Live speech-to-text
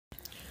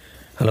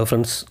Hello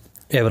friends,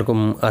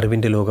 ഏവർക്കും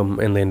അറിവിൻ്റെ ലോകം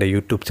എന്ന എൻ്റെ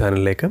യൂട്യൂബ്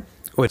ചാനലിലേക്ക്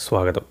ഒരു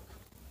സ്വാഗതം.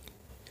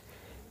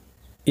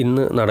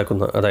 ഇന്ന്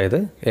നടക്കുന്ന, അതായത്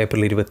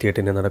ഏപ്രിൽ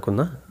 28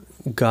 നടക്കുന്ന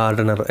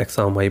ർഡനർ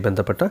എക്സാമുമായി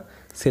ബന്ധപ്പെട്ട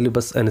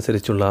സിലബസ്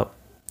അനുസരിച്ചുള്ള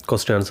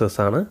ക്വസ്റ്റ്യൻ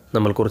ആൻസേഴ്സാണ്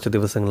നമ്മൾ കുറച്ച്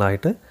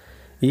ദിവസങ്ങളായിട്ട്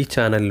ഈ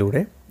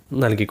ചാനലിലൂടെ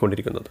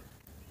നൽകിക്കൊണ്ടിരിക്കുന്നത്.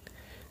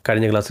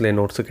 കഴിഞ്ഞ ക്ലാസ്സിലെ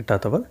നോട്ട്സ്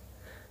കിട്ടാത്തവർ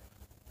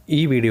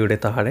ഈ വീഡിയോയുടെ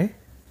താഴെ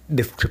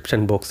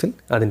ഡിസ്ക്രിപ്ഷൻ ബോക്സിൽ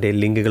അതിൻ്റെ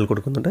ലിങ്കുകൾ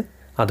കൊടുക്കുന്നുണ്ട്.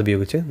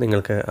 അതുപയോഗിച്ച്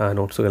നിങ്ങൾക്ക് ആ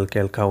നോട്ട്സുകൾ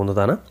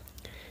കേൾക്കാവുന്നതാണ്.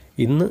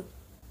 ഇന്ന്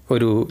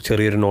ഒരു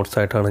ചെറിയൊരു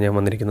നോട്ട്സായിട്ടാണ് ഞാൻ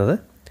വന്നിരിക്കുന്നത്.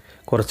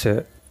 കുറച്ച്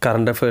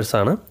കറണ്ട്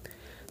അഫയേഴ്സാണ്,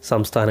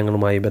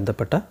 സംസ്ഥാനങ്ങളുമായി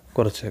ബന്ധപ്പെട്ട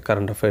കുറച്ച്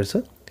കറണ്ട് അഫയേഴ്സ്.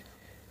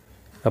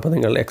 അപ്പോൾ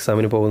നിങ്ങൾ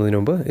എക്സാമിന് പോകുന്നതിന്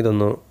മുമ്പ്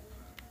ഇതൊന്ന്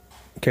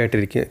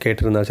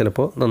കേട്ടിരുന്നാൽ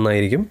ചിലപ്പോൾ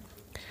നന്നായിരിക്കും.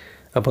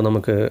 അപ്പോൾ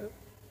നമുക്ക്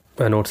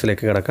ആ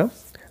നോട്ട്സിലേക്ക് കിടക്കാം.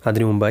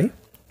 അതിനു മുമ്പായി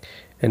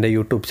എൻ്റെ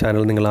യൂട്യൂബ്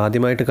ചാനൽ നിങ്ങൾ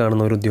ആദ്യമായിട്ട്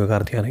കാണുന്ന ഒരു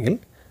ഉദ്യോഗാർത്ഥിയാണെങ്കിൽ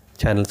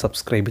ചാനൽ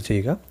സബ്സ്ക്രൈബ്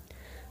ചെയ്യുക.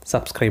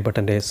 സബ്സ്ക്രൈബ്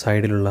ബട്ടൻ്റെ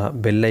സൈഡിലുള്ള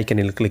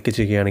ബെല്ലൈക്കനിൽ ക്ലിക്ക്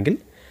ചെയ്യുകയാണെങ്കിൽ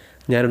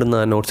ഞാനിടുന്ന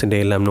നോട്ട്സിൻ്റെ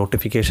എല്ലാം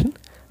നോട്ടിഫിക്കേഷൻ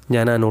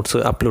ഞാൻ ആ നോട്ട്സ്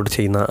അപ്ലോഡ്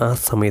ചെയ്യുന്ന ആ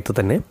സമയത്ത്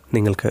തന്നെ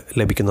നിങ്ങൾക്ക്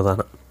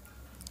ലഭിക്കുന്നതാണ്.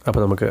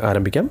 അപ്പോൾ നമുക്ക്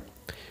ആരംഭിക്കാം.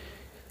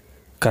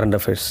 Current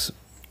affairs.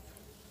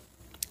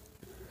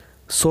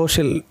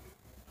 സോഷ്യൽ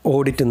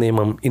ഓഡിറ്റ്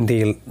നിയമം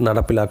ഇന്ത്യയിൽ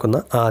നടപ്പിലാക്കുന്ന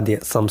ആദ്യ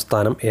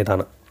സംസ്ഥാനം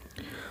ഏതാണ്?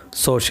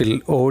 സോഷ്യൽ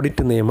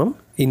ഓഡിറ്റ് നിയമം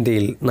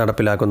ഇന്ത്യയിൽ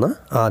നടപ്പിലാക്കുന്ന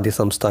ആദ്യ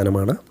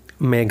സംസ്ഥാനമാണ്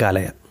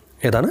മേഘാലയ.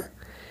 ഏതാണ്?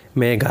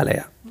 മേഘാലയ.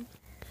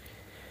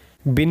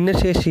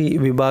 ഭിന്നശേഷി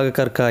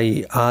വിഭാഗക്കാർക്കായി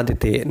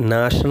ആദ്യത്തെ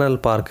നാഷണൽ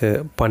പാർക്ക്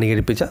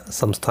പണികഴിപ്പിച്ച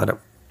സംസ്ഥാനം.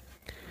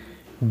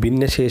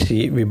 ഭിന്നശേഷി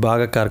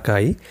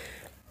വിഭാഗക്കാർക്കായി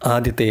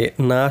ആദ്യത്തെ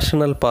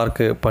നാഷണൽ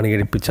പാർക്ക്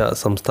പണികഴിപ്പിച്ച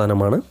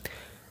സംസ്ഥാനമാണ്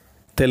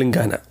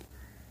തെലങ്കാന.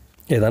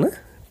 ഏതാണ്?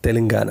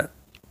 തെലങ്കാന.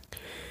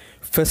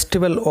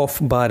 ഫെസ്റ്റിവൽ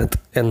ഓഫ് ഭാരത്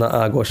എന്ന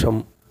ആഘോഷം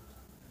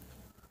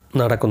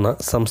നടക്കുന്ന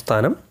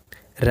സംസ്ഥാനം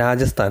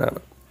രാജസ്ഥാനാണ്.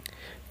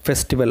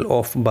 ഫെസ്റ്റിവൽ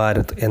ഓഫ്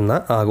ഭാരത് എന്ന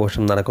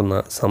ആഘോഷം നടക്കുന്ന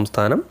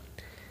സംസ്ഥാനം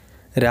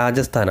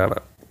രാജസ്ഥാനാണ്.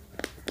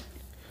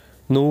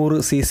 100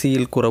 cc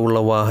കുറവുള്ള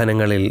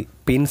വാഹനങ്ങളിൽ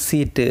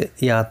പിൻസീറ്റ്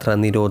യാത്രാ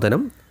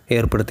നിരോധനം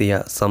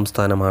ഏർപ്പെടുത്തിയ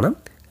സംസ്ഥാനമാണ്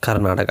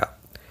കർണാടക.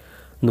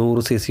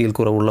 100 cc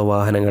കുറവുള്ള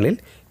വാഹനങ്ങളിൽ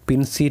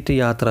പിൻസീറ്റ്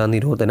യാത്രാ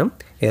നിരോധനം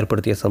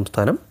ഏർപ്പെടുത്തിയ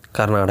സംസ്ഥാനം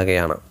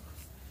കർണാടകയാണ്.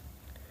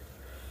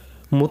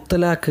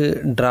 മുത്തലാഖ്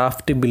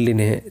ഡ്രാഫ്റ്റ്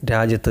ബില്ലിന്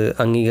രാജ്യത്ത്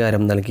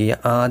അംഗീകാരം നൽകിയ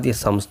ആദ്യ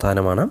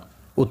സംസ്ഥാനമാണ്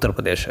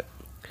ഉത്തർപ്രദേശ്.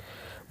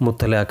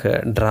 മുത്തലാഖ്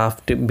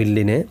ഡ്രാഫ്റ്റ്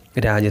ബില്ലിന്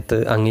രാജ്യത്ത്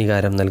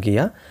അംഗീകാരം നൽകിയ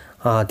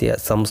ആദ്യ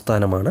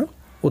സംസ്ഥാനമാണ്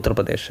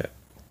ഉത്തർപ്രദേശ്.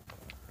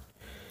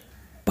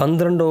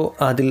 12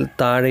 അതിൽ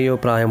താഴെയോ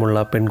പ്രായമുള്ള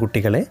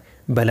പെൺകുട്ടികളെ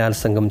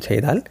ബലാത്സംഗം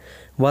ചെയ്താൽ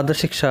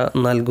വധശിക്ഷ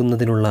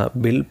നൽകുന്നതിനുള്ള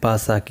ബിൽ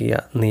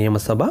പാസാക്കിയ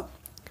നിയമസഭ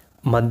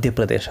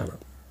മധ്യപ്രദേശാണ്.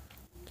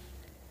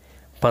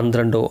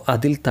 12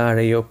 അതിൽ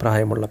താഴെയോ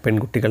പ്രായമുള്ള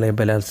പെൺകുട്ടികളെ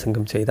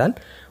ബലാത്സംഗം ചെയ്താൽ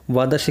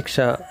വധശിക്ഷ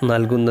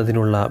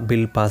നൽകുന്നതിനുള്ള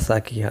ബിൽ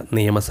പാസാക്കിയ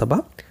നിയമസഭ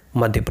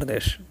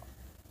മധ്യപ്രദേശ്.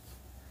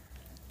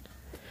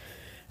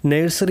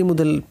 നഴ്സറി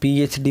മുതൽ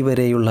PhD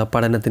വരെയുള്ള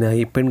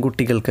പഠനത്തിനായി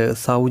പെൺകുട്ടികൾക്ക്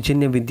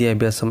സൗജന്യ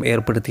വിദ്യാഭ്യാസം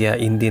ഏർപ്പെടുത്തിയ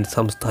ഇന്ത്യൻ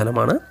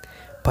സംസ്ഥാനമാണ്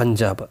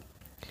പഞ്ചാബ്.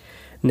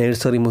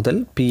 നഴ്സറി മുതൽ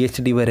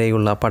PhD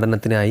വരെയുള്ള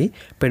പഠനത്തിനായി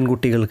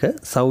പെൺകുട്ടികൾക്ക്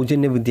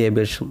സൗജന്യ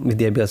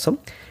വിദ്യാഭ്യാസം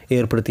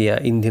ഏർപ്പെടുത്തിയ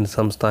ഇന്ത്യൻ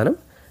സംസ്ഥാനം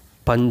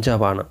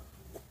പഞ്ചാബാണ്.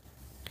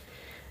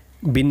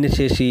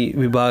 ഭിന്നശേഷി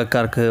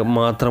വിഭാഗക്കാർക്ക്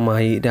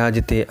മാത്രമായി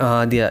രാജ്യത്തെ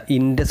ആദ്യ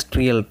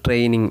ഇൻഡസ്ട്രിയൽ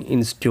ട്രെയിനിങ്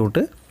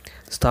ഇൻസ്റ്റിറ്റ്യൂട്ട്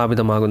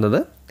സ്ഥാപിതമാകുന്നത്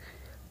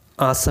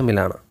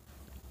ആസാമിലാണ്.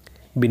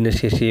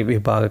 ഭിന്നശേഷി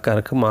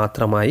വിഭാഗക്കാർക്ക്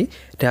മാത്രമായി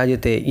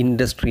രാജ്യത്തെ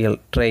ഇൻഡസ്ട്രിയൽ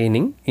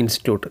ട്രെയിനിങ്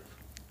ഇൻസ്റ്റിറ്റ്യൂട്ട്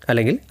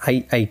അല്ലെങ്കിൽ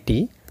IIT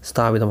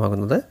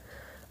സ്ഥാപിതമാകുന്നത്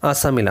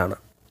ആസാമിലാണ്.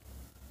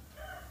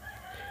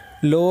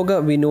 ലോക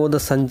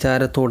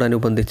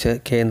വിനോദസഞ്ചാരത്തോടനുബന്ധിച്ച്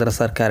കേന്ദ്ര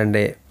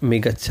സർക്കാരിൻ്റെ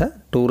മികച്ച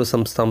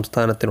ടൂറിസം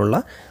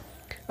സംസ്ഥാനത്തിനുള്ള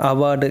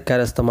അവാർഡ്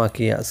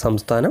കരസ്ഥമാക്കിയ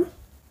സംസ്ഥാനം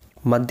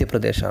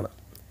മധ്യപ്രദേശാണ്.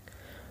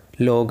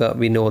 ലോക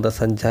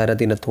വിനോദസഞ്ചാര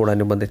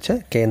ദിനത്തോടനുബന്ധിച്ച്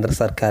കേന്ദ്ര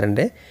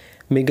സർക്കാരിൻ്റെ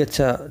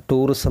മികച്ച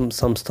ടൂറിസം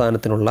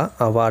സംസ്ഥാനത്തിനുള്ള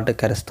അവാർഡ്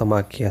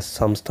കരസ്ഥമാക്കിയ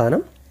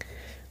സംസ്ഥാനം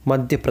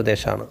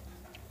മധ്യപ്രദേശാണ്.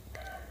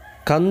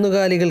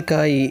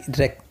 കന്നുകാലികൾക്കായി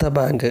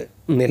രക്തബാങ്ക്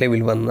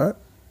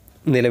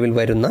നിലവിൽ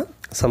വരുന്ന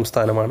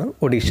സംസ്ഥാനമാണ്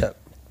ഒഡീഷ.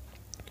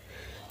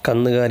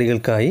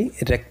 കന്നുകാലികൾക്കായി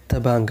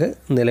രക്തബാങ്ക്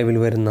നിലവിൽ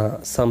വരുന്ന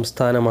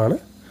സംസ്ഥാനമാണ്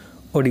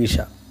ഒഡീഷ.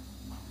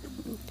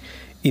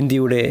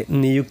 ഇന്ത്യയുടെ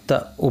നിയുക്ത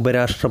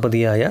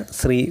ഉപരാഷ്ട്രപതിയായ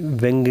ശ്രീ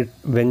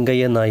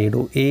വെങ്കയ്യ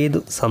നായിഡു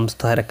ഏതു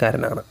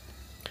സംസ്ഥാനക്കാരനാണ്?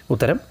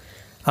 ഉത്തരം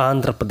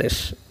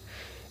ആന്ധ്രാപ്രദേശ്.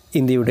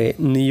 ഇന്ത്യയുടെ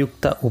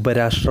നിയുക്ത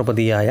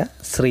ഉപരാഷ്ട്രപതിയായ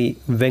ശ്രീ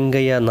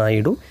വെങ്കയ്യ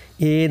നായിഡു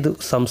ഏതു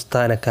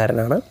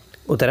സംസ്ഥാനക്കാരനാണ്?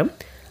 ഉത്തരം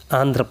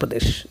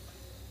ആന്ധ്രാപ്രദേശ്.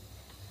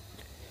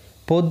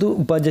 പൊതു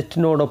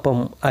ബജറ്റിനോടൊപ്പം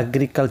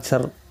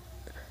അഗ്രികൾച്ചർ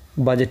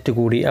ബജറ്റ്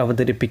കൂടി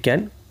അവതരിപ്പിക്കാൻ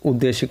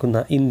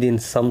ഉദ്ദേശിക്കുന്ന ഇന്ത്യൻ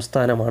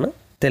സംസ്ഥാനമാണ്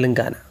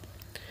തെലങ്കാന.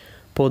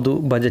 പൊതു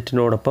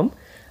ബജറ്റിനോടൊപ്പം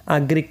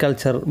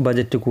അഗ്രികൾച്ചർ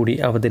ബജറ്റ് കൂടി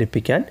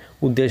അവതരിപ്പിക്കാൻ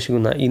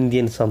ഉദ്ദേശിക്കുന്ന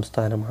ഇന്ത്യൻ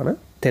സംസ്ഥാനമാണ്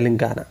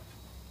തെലങ്കാന.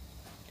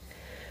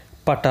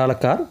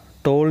 പട്ടാളക്കാർ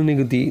ടോൾ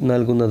നികുതി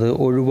നൽകുന്നത്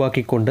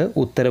ഒഴിവാക്കിക്കൊണ്ട്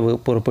ഉത്തരവ്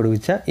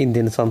പുറപ്പെടുവിച്ച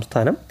ഇന്ത്യൻ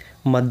സംസ്ഥാനം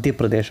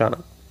മധ്യപ്രദേശാണ്.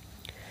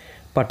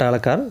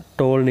 പട്ടാളക്കാർ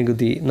ടോൾ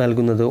നികുതി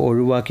നൽകുന്നത്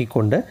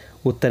ഒഴിവാക്കിക്കൊണ്ട്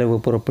ഉത്തരവ്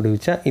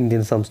പുറപ്പെടുവിച്ച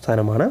ഇന്ത്യൻ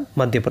സംസ്ഥാനമാണ്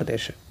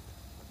മധ്യപ്രദേശ്.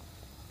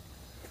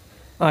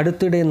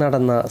 അടുത്തിടെ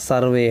നടന്ന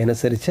സർവേ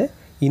അനുസരിച്ച്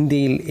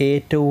ഇന്ത്യയിൽ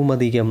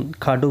ഏറ്റവുമധികം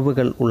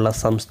കടുവകൾ ഉള്ള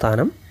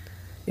സംസ്ഥാനം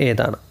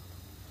ഏതാണ്?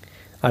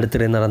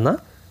 അടുത്തിടെ നടന്ന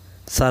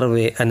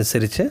സർവേ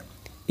അനുസരിച്ച്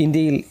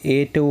ഇന്ത്യയിൽ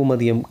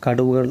ഏറ്റവുമധികം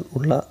കടുവകൾ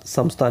ഉള്ള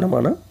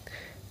സംസ്ഥാനമാണ്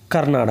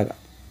കർണാടക.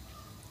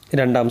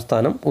 രണ്ടാം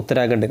സ്ഥാനം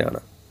ഉത്തരാഖണ്ഡിനാണ്.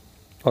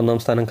 ഒന്നാം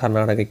സ്ഥാനം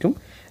കർണാടകയ്ക്കും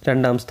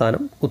രണ്ടാം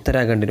സ്ഥാനം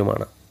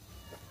ഉത്തരാഖണ്ഡിനുമാണ്.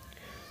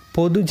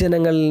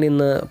 പൊതുജനങ്ങളിൽ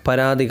നിന്ന്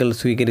പരാതികൾ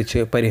സ്വീകരിച്ച്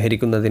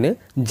പരിഹരിക്കുന്നതിന്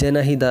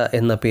ജനഹിത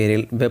എന്ന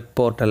പേരിൽ വെബ്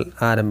പോർട്ടൽ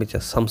ആരംഭിച്ച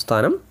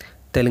സംസ്ഥാനം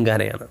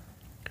തെലങ്കാനയാണ്.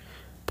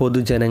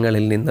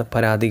 പൊതുജനങ്ങളിൽ നിന്ന്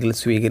പരാതികൾ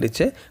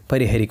സ്വീകരിച്ച്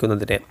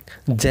പരിഹരിക്കുന്നതിന്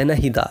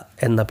ജനഹിത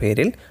എന്ന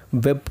പേരിൽ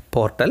വെബ്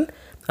പോർട്ടൽ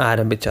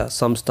ആരംഭിച്ച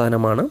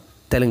സംസ്ഥാനമാണ്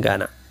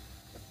തെലങ്കാന.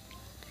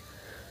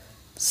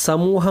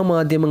 സമൂഹ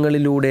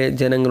മാധ്യമങ്ങളിലൂടെ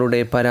ജനങ്ങളുടെ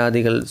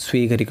പരാതികൾ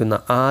സ്വീകരിക്കുന്ന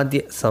ആദ്യ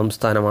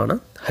സംസ്ഥാനമാണ്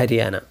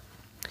ഹരിയാന.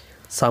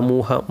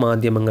 സമൂഹ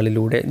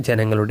മാധ്യമങ്ങളിലൂടെ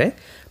ജനങ്ങളുടെ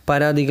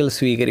പരാതികൾ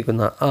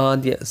സ്വീകരിക്കുന്ന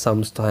ആദ്യ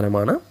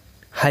സംസ്ഥാനമാണ്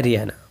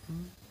ഹരിയാന.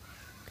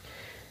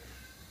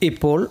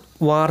 ഇപ്പോൾ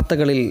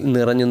വാർത്തകളിൽ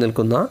നിറഞ്ഞു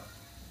നിൽക്കുന്ന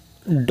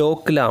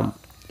ഡോക്ലാം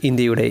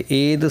ഇന്ത്യയുടെ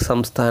ഏത്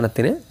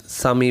സംസ്ഥാനത്തിന്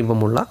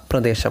സമീപമുള്ള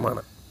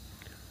പ്രദേശമാണ്?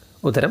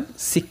 ഉത്തരം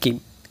സിക്കിം.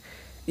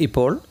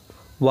 ഇപ്പോൾ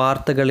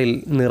വാർത്തകളിൽ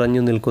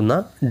നിറഞ്ഞു നിൽക്കുന്ന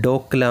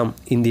ഡോക്ലാം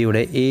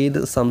ഇന്ത്യയുടെ ഏത്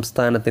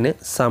സംസ്ഥാനത്തിന്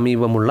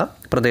സമീപമുള്ള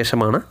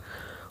പ്രദേശമാണ്?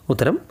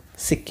 ഉത്തരം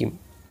സിക്കിം.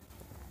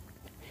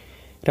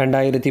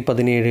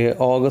 2017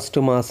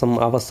 ഓഗസ്റ്റ് മാസം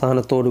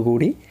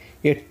അവസാനത്തോടുകൂടി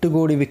 8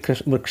 കോടി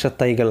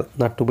വൃക്ഷത്തൈകൾ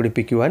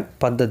നട്ടുപിടിപ്പിക്കുവാൻ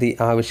പദ്ധതി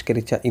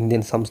ആവിഷ്കരിച്ച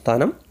ഇന്ത്യൻ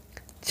സംസ്ഥാനം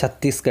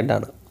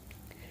ഛത്തീസ്ഗഡാണ്.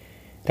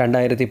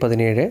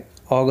 2017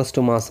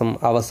 ഓഗസ്റ്റ് മാസം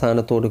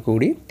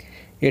അവസാനത്തോടുകൂടി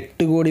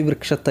 8 കോടി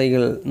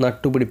വൃക്ഷത്തൈകൾ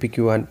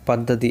നട്ടുപിടിപ്പിക്കുവാൻ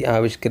പദ്ധതി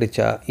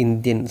ആവിഷ്കരിച്ച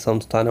ഇന്ത്യൻ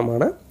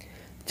സംസ്ഥാനമാണ്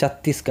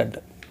ഛത്തീസ്ഗഡ്.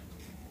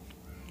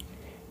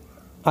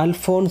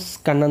 അൽഫോൺസ്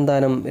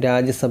കണ്ണന്താനം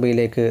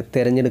രാജ്യസഭയിലേക്ക്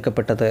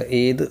തിരഞ്ഞെടുക്കപ്പെട്ടത്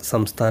ഏത്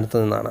സംസ്ഥാനത്തു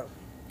നിന്നാണ്?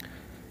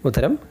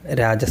 ഉത്തരം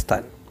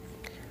രാജസ്ഥാൻ.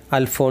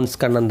 അൽഫോൺസ്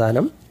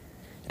കണ്ണന്താനം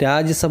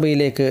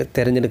രാജ്യസഭയിലേക്ക്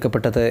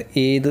തിരഞ്ഞെടുക്കപ്പെട്ടത്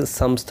ഏത്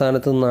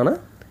സംസ്ഥാനത്തു നിന്നാണ്?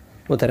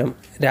 ഉത്തരം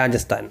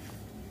രാജസ്ഥാൻ.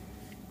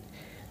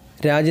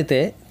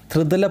 രാജ്യത്തെ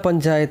ത്രിതല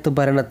പഞ്ചായത്ത്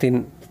ഭരണത്തിൽ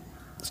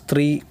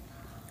സ്ത്രീ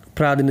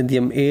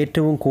പ്രാതിനിധ്യം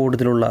ഏറ്റവും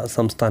കൂടുതലുള്ള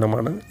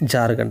സംസ്ഥാനമാണ്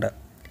ജാർഖണ്ഡ്.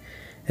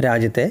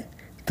 രാജ്യത്തെ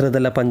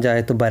ത്രിതല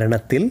പഞ്ചായത്ത്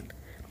ഭരണത്തിൽ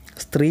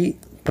സ്ത്രീ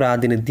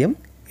പ്രാതിനിധ്യം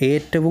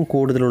ഏറ്റവും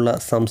കൂടുതലുള്ള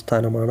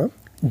സംസ്ഥാനമാണ്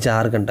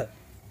ജാർഖണ്ഡ്.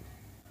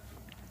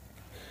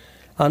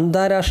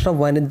 അന്താരാഷ്ട്ര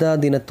വനിതാ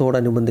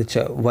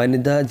ദിനത്തോടനുബന്ധിച്ച്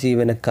വനിതാ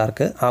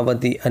ജീവനക്കാർക്ക്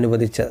അവധി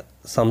അനുവദിച്ച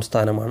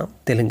സംസ്ഥാനമാണ്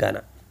തെലങ്കാന.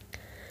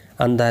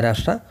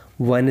 അന്താരാഷ്ട്ര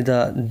വനിതാ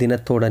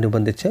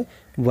ദിനത്തോടനുബന്ധിച്ച്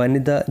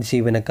വനിതാ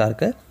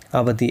ജീവനക്കാർക്ക്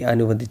അവധി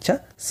അനുവദിച്ച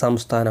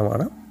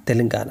സംസ്ഥാനമാണ്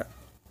തെലങ്കാന.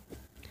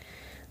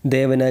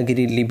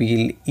 ദേവനാഗിരി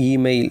ലിപിയിൽ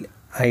ഇമെയിൽ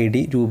ID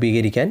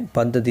രൂപീകരിക്കാൻ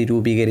പദ്ധതി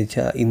രൂപീകരിച്ച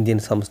ഇന്ത്യൻ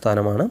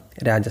സംസ്ഥാനമാണ്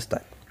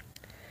രാജസ്ഥാൻ.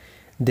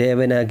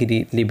 ദേവനാഗിരി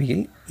ലിപിയിൽ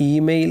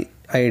ഇമെയിൽ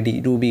ID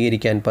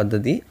രൂപീകരിക്കാൻ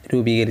പദ്ധതി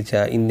രൂപീകരിച്ച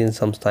ഇന്ത്യൻ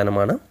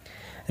സംസ്ഥാനമാണ്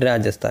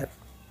രാജസ്ഥാൻ.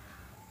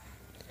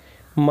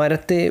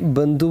 മരത്തെ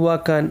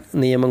ബന്ധുവാക്കാൻ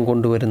നിയമം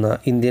കൊണ്ടുവരുന്ന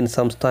ഇന്ത്യൻ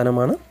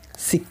സംസ്ഥാനമാണ്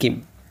സിക്കിം.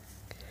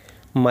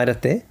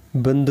 മരത്തെ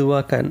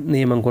ബന്ധുവാക്കാൻ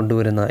നിയമം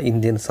കൊണ്ടുവരുന്ന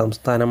ഇന്ത്യൻ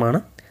സംസ്ഥാനമാണ്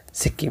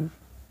സിക്കിം.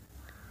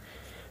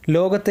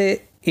 ലോകത്തെ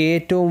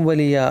ഏറ്റവും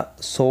വലിയ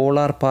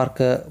സോളാർ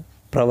പാർക്ക്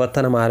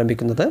പ്രവർത്തനം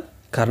ആരംഭിക്കുന്നത്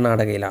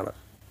കർണാടകയിലാണ്.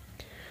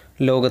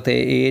 ലോകത്തെ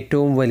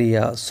ഏറ്റവും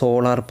വലിയ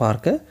സോളാർ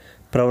പാർക്ക്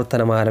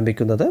പ്രവർത്തനം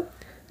ആരംഭിക്കുന്നത്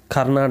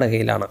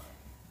കർണാടകയിലാണ്.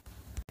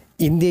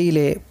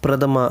 ഇന്ത്യയിലെ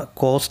പ്രഥമ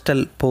കോസ്റ്റൽ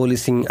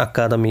പോലീസിംഗ്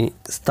അക്കാദമി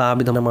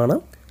സ്ഥാപിതമാണ്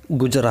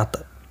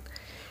ഗുജറാത്ത്.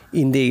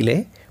 ഇന്ത്യയിലെ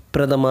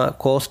പ്രഥമ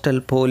കോസ്റ്റൽ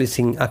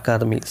പോലീസിംഗ്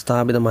അക്കാദമി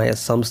സ്ഥാപിതമായ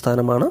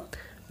സംസ്ഥാനമാണ്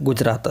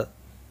ഗുജറാത്ത്.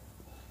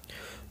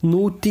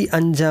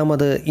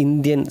 105ാമത്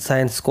ഇന്ത്യൻ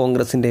സയൻസ്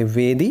കോൺഗ്രസിൻ്റെ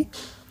വേദി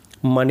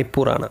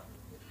മണിപ്പൂറാണ്.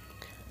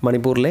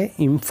 മണിപ്പൂരിലെ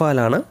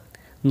ഇംഫാലാണ്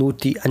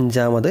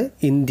 105ാമത്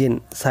ഇന്ത്യൻ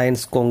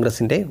സയൻസ്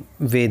കോൺഗ്രസിൻ്റെ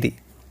വേദി.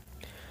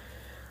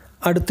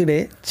 അടുത്തിടെ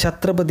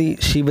ഛത്രപതി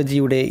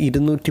ശിവജിയുടെ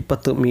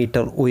 210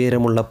 മീറ്റർ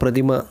ഉയരമുള്ള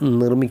പ്രതിമ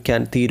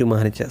നിർമ്മിക്കാൻ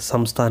തീരുമാനിച്ച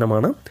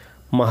സംസ്ഥാനമാണ്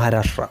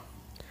മഹാരാഷ്ട്ര.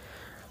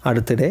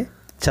 അടുത്തിടെ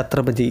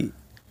ഛത്രപതി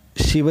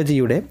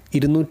ശിവജിയുടെ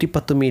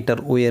 210 മീറ്റർ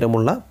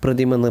ഉയരമുള്ള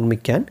പ്രതിമ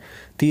നിർമ്മിക്കാൻ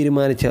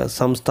തീരുമാനിച്ച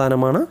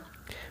സംസ്ഥാനമാണ്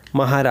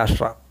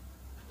മഹാരാഷ്ട്ര.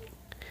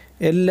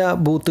 എല്ലാ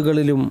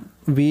ബൂത്തുകളിലും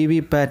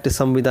VVPAT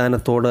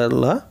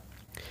സംവിധാനത്തോടുള്ള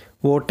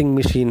വോട്ടിംഗ്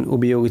മെഷീൻ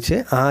ഉപയോഗിച്ച്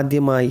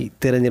ആദ്യമായി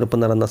തിരഞ്ഞെടുപ്പ്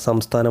നടന്ന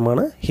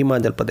സംസ്ഥാനമാണ്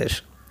ഹിമാചൽ പ്രദേശ്.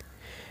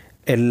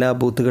 എല്ലാ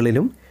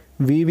ബൂത്തുകളിലും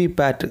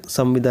VVPAT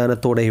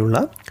സംവിധാനത്തോടെയുള്ള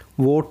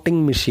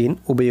വോട്ടിംഗ് മെഷീൻ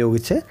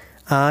ഉപയോഗിച്ച്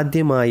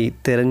ആദ്യമായി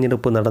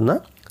തിരഞ്ഞെടുപ്പ് നടന്ന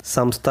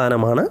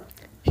സംസ്ഥാനമാണ്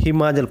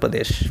ഹിമാചൽ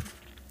പ്രദേശ്.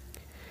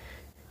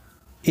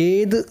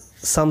 ഏത്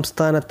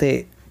സംസ്ഥാനത്തെ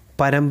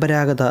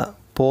പരമ്പരാഗത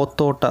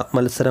പോത്തോട്ട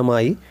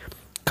മത്സരമായി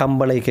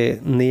കമ്പളയ്ക്ക്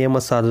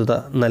നിയമസാധുത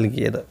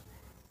നൽകിയത്?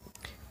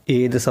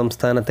 ഏത്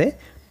സംസ്ഥാനത്തെ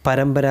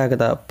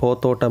പരമ്പരാഗത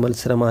പോത്തോട്ട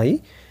മത്സരമായി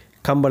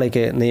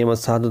കമ്പളയ്ക്ക്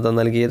നിയമസാധുത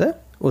നൽകിയത്?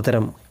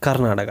 ഉത്തരം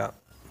കർണാടക.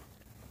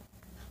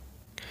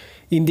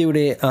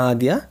 ഇന്ത്യയുടെ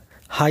ആദ്യ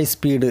high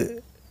speed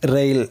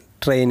rail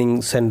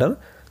training centre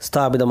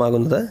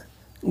സ്ഥാപിതമാകുന്നത്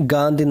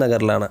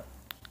ഗാന്ധിനഗറിലാണ്.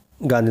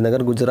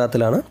 Gandhinagar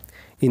ഗുജറാത്തിലാണ്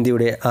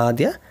ഇന്ത്യയുടെ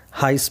ആദ്യ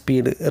high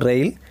speed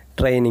rail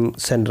training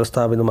centre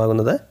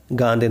സ്ഥാപിതമാകുന്നത്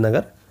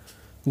Gandhinagar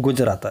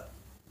Gujarat.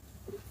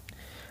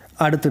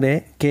 അടുത്തിടെ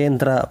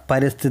കേന്ദ്ര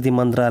പരിസ്ഥിതി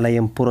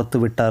മന്ത്രാലയം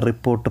പുറത്തുവിട്ട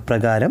റിപ്പോർട്ട്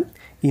പ്രകാരം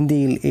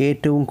ഇന്ത്യയിൽ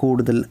ഏറ്റവും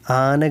കൂടുതൽ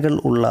ആനകൾ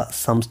ഉള്ള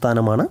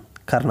സംസ്ഥാനമാണ്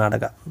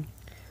കർണാടക.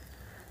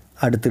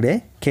 അടുത്തിടെ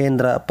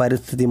കേന്ദ്ര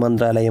പരിസ്ഥിതി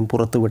മന്ത്രാലയം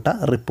പുറത്തുവിട്ട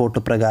റിപ്പോർട്ട്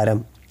പ്രകാരം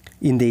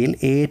ഇന്ത്യയിൽ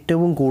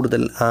ഏറ്റവും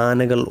കൂടുതൽ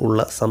ആനകൾ ഉള്ള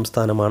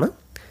സംസ്ഥാനമാണ്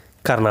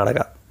കർണാടക.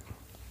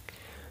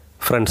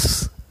 ഫ്രണ്ട്സ്,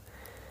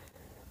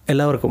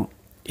 എല്ലാവർക്കും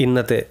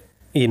ഇന്നത്തെ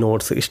ഈ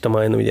നോട്ട്സ്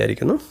ഇഷ്ടമായെന്ന്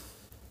വിചാരിക്കുന്നു.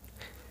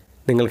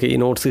 നിങ്ങൾക്ക് ഈ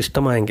നോട്ട്സ്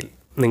ഇഷ്ടമായെങ്കിൽ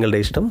നിങ്ങളുടെ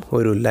ഇഷ്ടം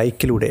ഒരു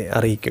ലൈക്കിലൂടെ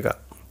അറിയിക്കുക.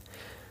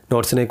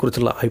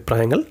 നോട്ട്സിനെക്കുറിച്ചുള്ള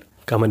അഭിപ്രായങ്ങൾ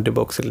കമൻറ്റ്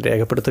ബോക്സിൽ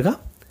രേഖപ്പെടുത്തുക.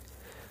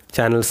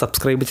 ചാനൽ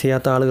സബ്സ്ക്രൈബ്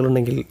ചെയ്യാത്ത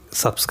ആളുകളുണ്ടെങ്കിൽ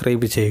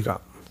സബ്സ്ക്രൈബ് ചെയ്യുക.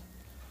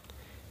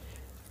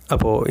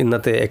 അപ്പോൾ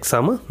ഇന്നത്തെ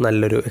എക്സാം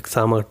നല്ലൊരു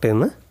എക്സാം ആകട്ടെ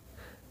എന്ന്,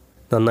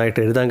 നന്നായിട്ട്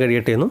എഴുതാൻ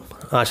കഴിയട്ടെ എന്നും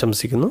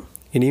ആശംസിക്കുന്നു.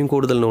 ഇനിയും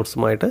കൂടുതൽ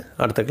നോട്ട്സുമായിട്ട്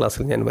അടുത്ത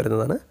ക്ലാസ്സിൽ ഞാൻ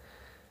വരുന്നതാണ്.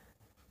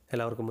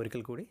 എല്ലാവർക്കും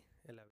ഒരിക്കൽ കൂടി